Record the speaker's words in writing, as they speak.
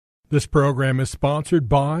This program is sponsored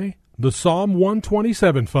by the Psalm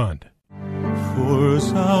 127 Fund. For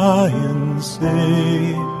Zion's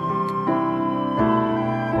sake,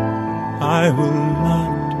 I will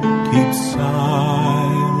not keep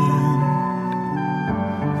silent.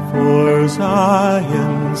 For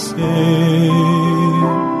Zion's sake,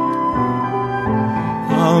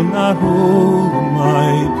 I'll not hold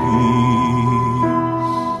my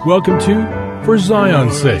peace. Welcome to For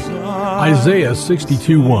Zion's Sake. Isaiah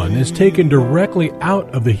 62:1 is taken directly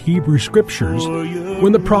out of the Hebrew Scriptures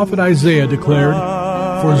when the prophet Isaiah declared,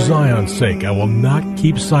 "For Zion's sake I will not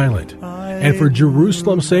keep silent, and for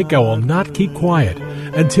Jerusalem's sake I will not keep quiet,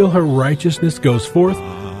 until her righteousness goes forth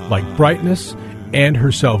like brightness, and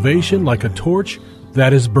her salvation like a torch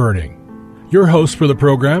that is burning." Your hosts for the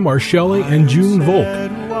program are Shelley and June Volk,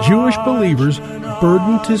 Jewish believers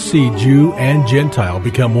burdened to see Jew and Gentile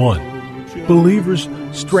become one. Believers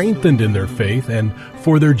strengthened in their faith, and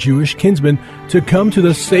for their Jewish kinsmen to come to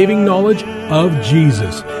the saving knowledge of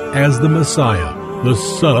Jesus as the Messiah, the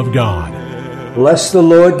Son of God. Bless the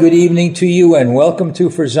Lord. Good evening to you, and welcome to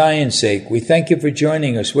For Zion's Sake. We thank you for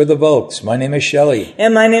joining us. We're the Volks. My name is Shelley.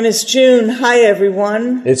 And my name is June. Hi,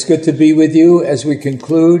 everyone. It's good to be with you as we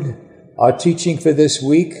conclude our teaching for this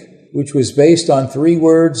week, which was based on three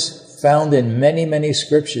words found in many, many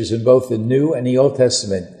scriptures in both the New and the Old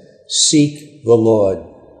Testament. Seek the Lord.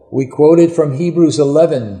 We quoted from Hebrews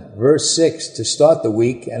 11, verse 6 to start the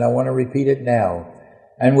week, and I want to repeat it now.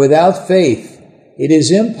 And without faith, it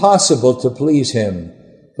is impossible to please him.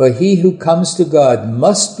 For he who comes to God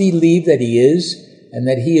must believe that he is, and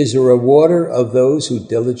that he is a rewarder of those who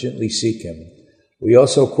diligently seek him. We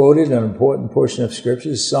also quoted an important portion of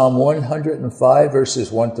scriptures, Psalm 105, verses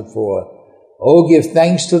 1 to 4. Oh, give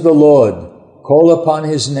thanks to the Lord, call upon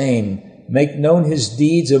his name, make known his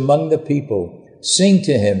deeds among the people. Sing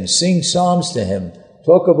to him, sing psalms to him,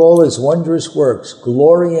 talk of all his wondrous works,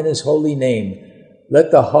 glory in his holy name. Let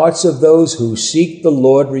the hearts of those who seek the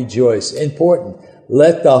Lord rejoice. Important.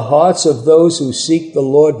 Let the hearts of those who seek the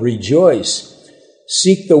Lord rejoice.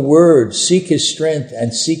 Seek the word, seek his strength,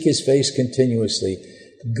 and seek his face continuously.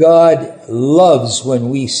 God loves when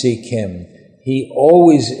we seek him. He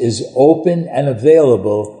always is open and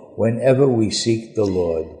available whenever we seek the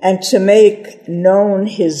Lord. And to make known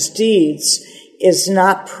his deeds is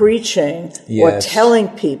not preaching or telling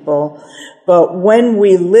people, but when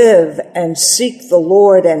we live and seek the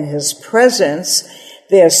Lord and his presence,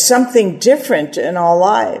 there's something different in our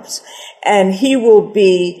lives. And he will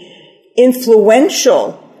be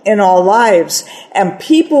influential in our lives, and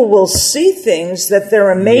people will see things that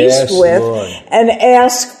they're amazed with, Lord, and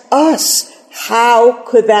ask us, how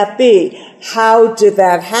could that be? How did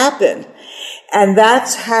that happen? And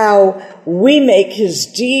that's how we make his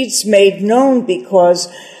deeds made known, because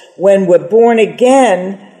when we're born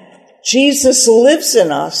again, Jesus lives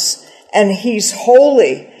in us, and he's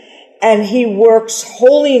holy, and he works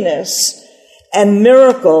holiness and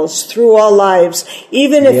miracles through our lives.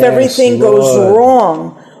 Even if everything goes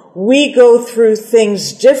wrong, we go through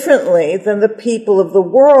things differently than the people of the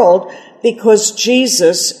world because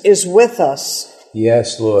Jesus is with us.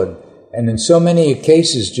 Yes, Lord. And in so many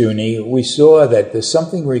cases, Junie, we saw that there's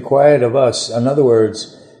something required of us. In other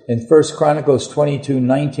words, in 1 Chronicles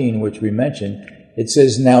 22:19, which we mentioned, it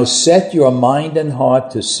says, "Now set your mind and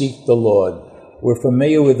heart to seek the Lord." We're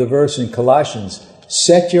familiar with the verse in Colossians,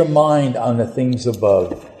 "Set your mind on the things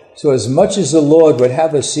above." So as much as the Lord would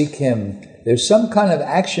have us seek him, there's some kind of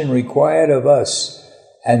action required of us,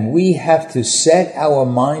 and we have to set our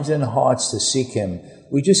minds and hearts to seek him.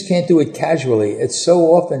 We just can't do it casually. It's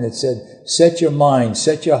so often it said, set your mind,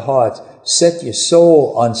 set your heart, set your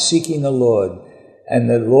soul on seeking the Lord. And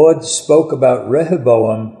the Lord spoke about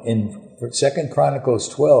Rehoboam in 2 Chronicles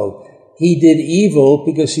 12. He did evil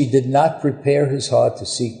because he did not prepare his heart to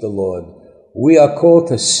seek the Lord. We are called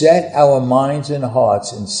to set our minds and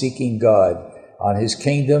hearts in seeking God, on his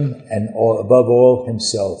kingdom, and above all,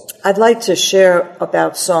 himself. I'd like to share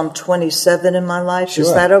about Psalm 27 in my life. Sure.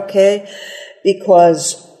 Is that okay?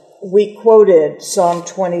 Because we quoted Psalm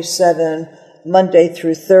 27 Monday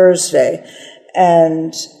through Thursday.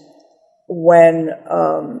 And when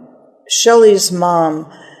Shelley's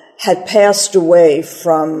mom had passed away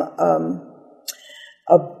from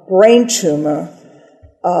a brain tumor,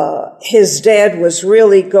 his dad was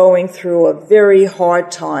really going through a very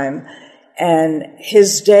hard time. And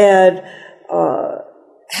his dad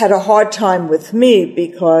had a hard time with me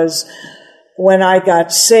because when I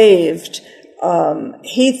got saved,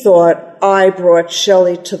 he thought I brought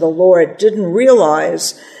Shelley to the Lord, didn't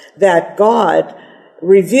realize that God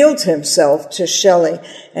revealed himself to Shelley.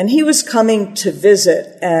 And he was coming to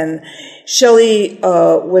visit, and Shelley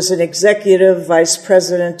was an executive vice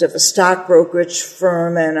president of a stock brokerage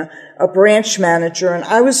firm and a branch manager, and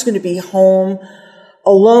I was going to be home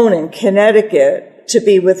alone in Connecticut to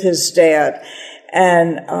be with his dad.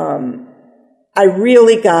 And I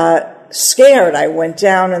really got scared. I went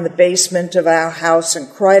down in the basement of our house and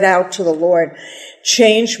cried out to the Lord,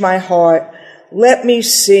 change my heart. Let me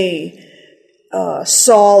see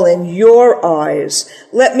Saul in your eyes.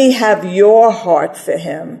 Let me have your heart for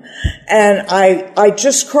him. And I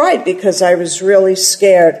just cried because I was really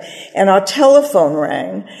scared. And our telephone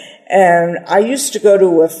rang. And I used to go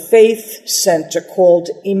to a faith center called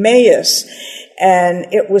Emmaus. And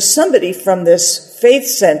it was somebody from this faith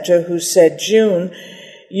center who said, June,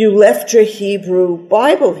 you left your Hebrew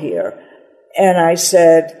Bible here. And I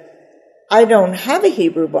said, I don't have a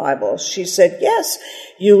Hebrew Bible. She said, yes,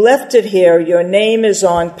 you left it here. Your name is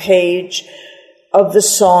on page of the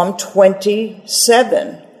Psalm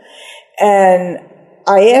 27. And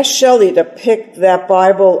I asked Shelley to pick that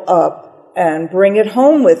Bible up and bring it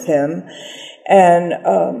home with him. And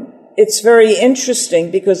it's very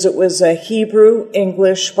interesting because it was a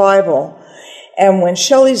Hebrew-English Bible. And when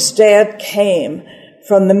Shelley's dad came,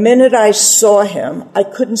 from the minute I saw him, I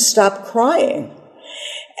couldn't stop crying.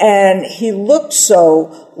 And he looked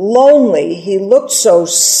so lonely. He looked so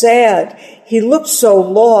sad. He looked so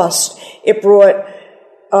lost. It brought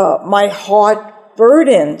my heart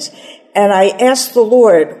burdened. And I asked the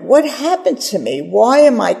Lord, what happened to me? Why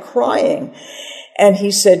am I crying? And he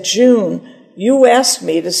said, June, you asked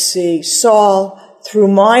me to see Saul through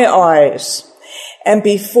my eyes. And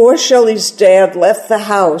before Shelley's dad left the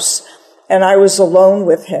house and I was alone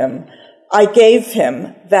with him, I gave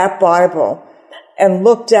him that Bible and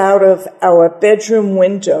looked out of our bedroom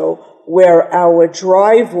window where our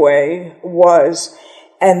driveway was,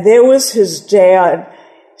 and there was his dad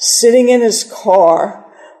sitting in his car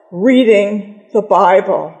reading the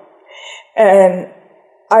Bible. And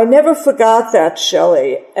I never forgot that,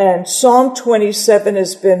 Shelley. And Psalm 27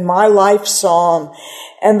 has been my life psalm.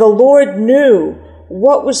 And the Lord knew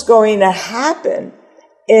what was going to happen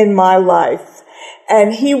in my life.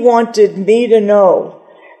 And he wanted me to know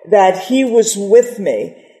that he was with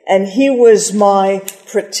me and he was my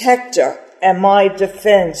protector and my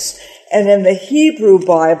defense. And in the Hebrew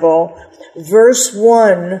Bible, verse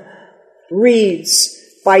 1 reads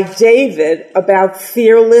by David about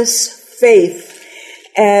fearless faith.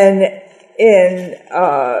 And in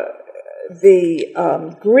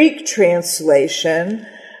the Greek translation,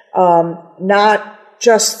 not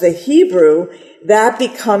just the Hebrew, that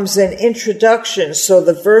becomes an introduction, so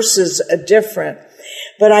the verses are different.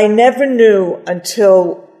 But I never knew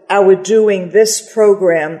until our doing this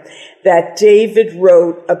program that David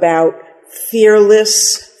wrote about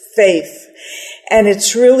fearless faith. And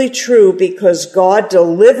it's really true because God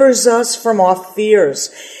delivers us from our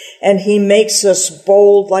fears and he makes us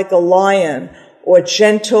bold like a lion or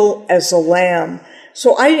gentle as a lamb.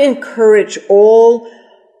 So I encourage all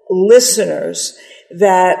listeners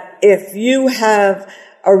that if you have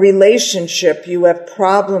a relationship you have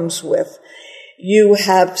problems with, you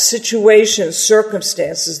have situations,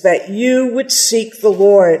 circumstances, that you would seek the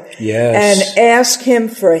Lord and ask him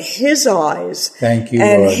for his eyes Thank you,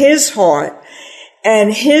 and Lord. his heart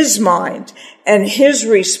and his mind and his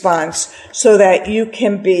response so that you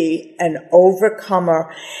can be an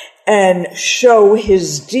overcomer and show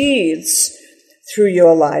his deeds through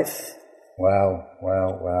your life. Wow,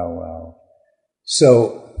 wow, wow, wow.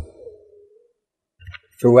 So,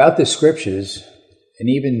 throughout the scriptures, and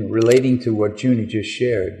even relating to what Junie just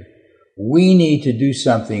shared, we need to do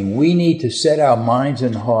something. We need to set our minds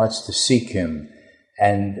and hearts to seek him.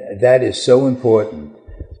 And that is so important.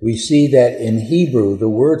 We see that in Hebrew, the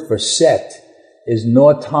word for set is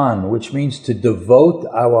notan, which means to devote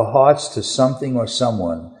our hearts to something or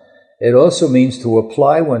someone. It also means to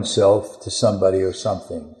apply oneself to somebody or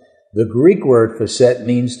something. The Greek word for set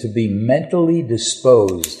means to be mentally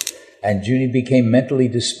disposed. And Junie became mentally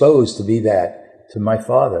disposed to be that. To my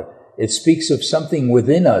father. It speaks of something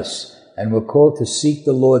within us, and we're called to seek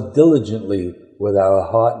the Lord diligently with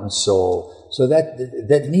our heart and soul. So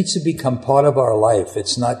that needs to become part of our life.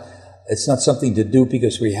 It's not something to do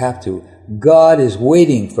because we have to. God is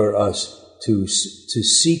waiting for us to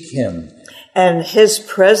seek him. And his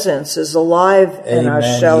presence is alive in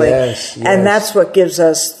us, Shelley. Yes. And that's what gives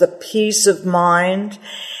us the peace of mind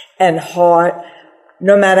and heart.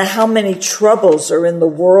 No matter how many troubles are in the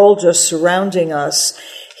world or surrounding us,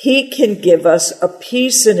 he can give us a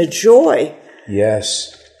peace and a joy.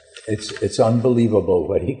 Yes, it's unbelievable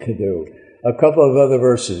what he can do. A couple of other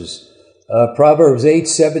verses. Proverbs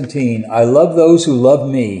 8:17. I love those who love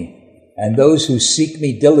me, and those who seek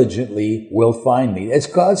me diligently will find me. It's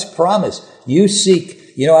God's promise. You seek.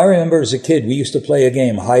 I remember as a kid, we used to play a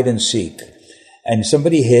game, hide and seek. And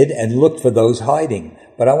somebody hid and looked for those hiding.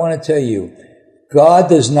 But I want to tell you, God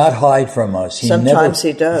does not hide from us. Sometimes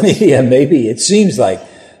He does. Yeah, maybe. It seems like.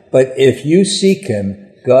 But if you seek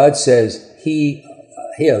Him, God says,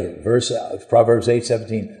 Proverbs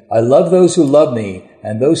 8:17, I love those who love me,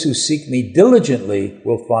 and those who seek me diligently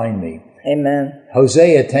will find me. Amen.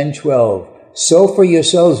 Hosea 10:12, sow for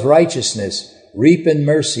yourselves righteousness, reap in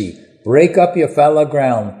mercy, break up your fallow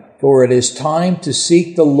ground, for it is time to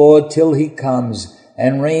seek the Lord till He comes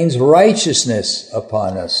and rains righteousness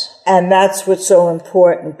upon us. And that's what's so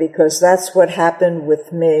important, because that's what happened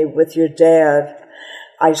with me, with your dad.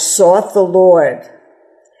 I sought the Lord,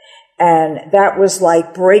 and that was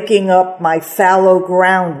like breaking up my fallow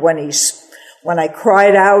ground when I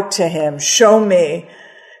cried out to Him, show me,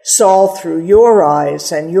 Saul, through your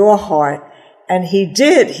eyes and your heart. And He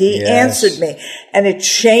did. He answered me. And it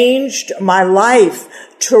changed my life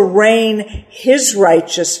to rain His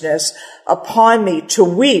righteousness upon me, to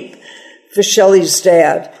weep for Shelley's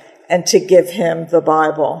dad and to give him the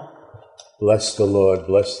Bible. Bless the Lord.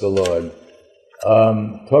 Bless the Lord.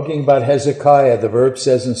 Talking about Hezekiah, the verb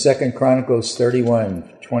says in 2 Chronicles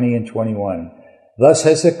 31:20 and 21, thus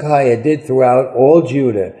Hezekiah did throughout all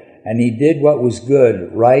Judah, and he did what was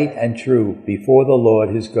good, right, and true before the Lord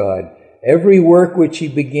his God. Every work which he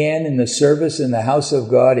began in the service in the house of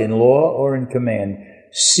God, in law or in command,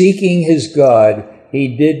 seeking his God,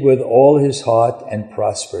 he did with all his heart and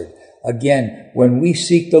prospered. Again, when we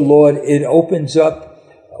seek the Lord, it opens up,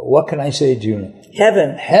 what can I say, Juna?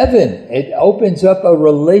 Heaven. Heaven. It opens up a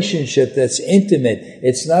relationship that's intimate.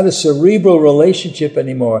 It's not a cerebral relationship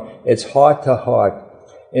anymore. It's heart to heart.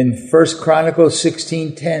 In 1 Chronicles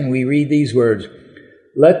 16:10, we read these words,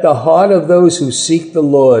 let the heart of those who seek the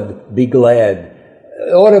Lord be glad.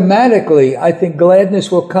 Automatically, I think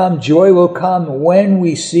gladness will come, joy will come when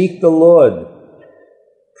we seek the Lord.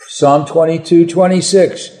 Psalm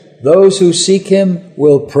 22:26, those who seek Him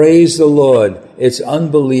will praise the Lord. It's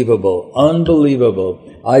unbelievable, unbelievable.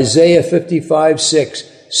 Isaiah 55:6,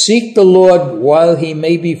 seek the Lord while He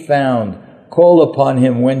may be found. Call upon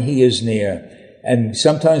Him when He is near. And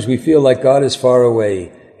sometimes we feel like God is far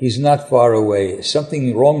away. He's not far away. There's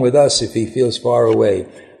something wrong with us if He feels far away.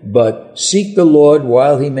 But seek the Lord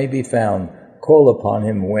while He may be found. Call upon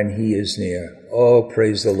Him when He is near. Oh,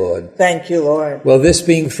 praise the Lord. Thank you, Lord. Well, this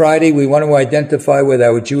being Friday, we want to identify with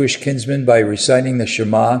our Jewish kinsmen by reciting the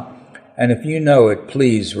Shema. And if you know it,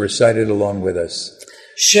 please recite it along with us.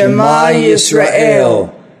 Shema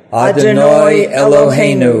Yisrael, Adonai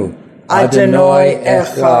Eloheinu, Adonai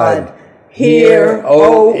Echad. Hear,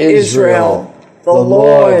 O Israel, the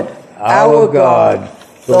Lord, our God,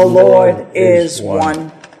 the Lord is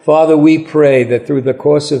one. Father, we pray that through the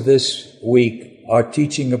course of this week, our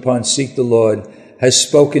teaching upon Seek the Lord has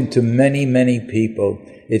spoken to many, many people.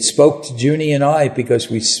 It spoke to Junie and I because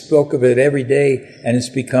we spoke of it every day, and it's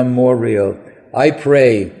become more real. I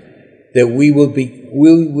pray that we will be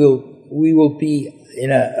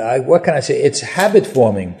in a, what can I say? It's habit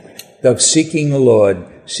forming of seeking the Lord.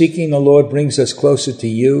 Seeking the Lord brings us closer to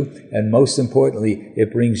you, and most importantly,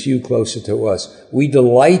 it brings you closer to us. We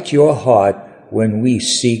delight your heart when we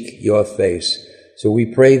seek your face. So we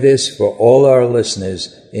pray this for all our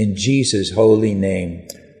listeners in Jesus' holy name.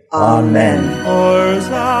 Amen.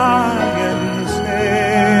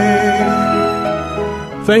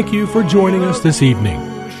 Thank you for joining us this evening.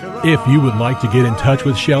 If you would like to get in touch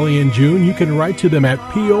with Shelley and June, you can write to them at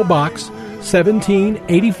P.O. Box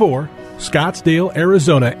 1784, Scottsdale,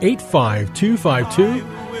 Arizona 85252.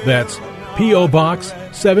 That's P.O. Box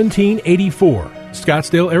 1784,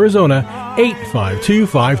 Scottsdale, Arizona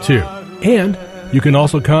 85252. And you can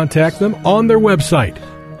also contact them on their website,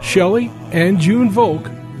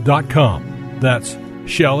 ShelleyandJuneVolk.com. That's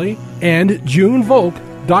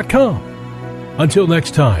ShelleyandJuneVolk.com. Until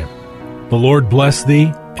next time, the Lord bless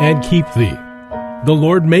thee and keep thee. The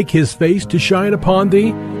Lord make His face to shine upon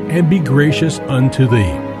thee and be gracious unto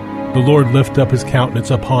thee. The Lord lift up His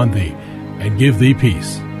countenance upon thee and give thee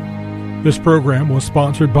peace. This program was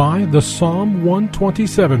sponsored by the Psalm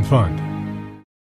 127 Fund.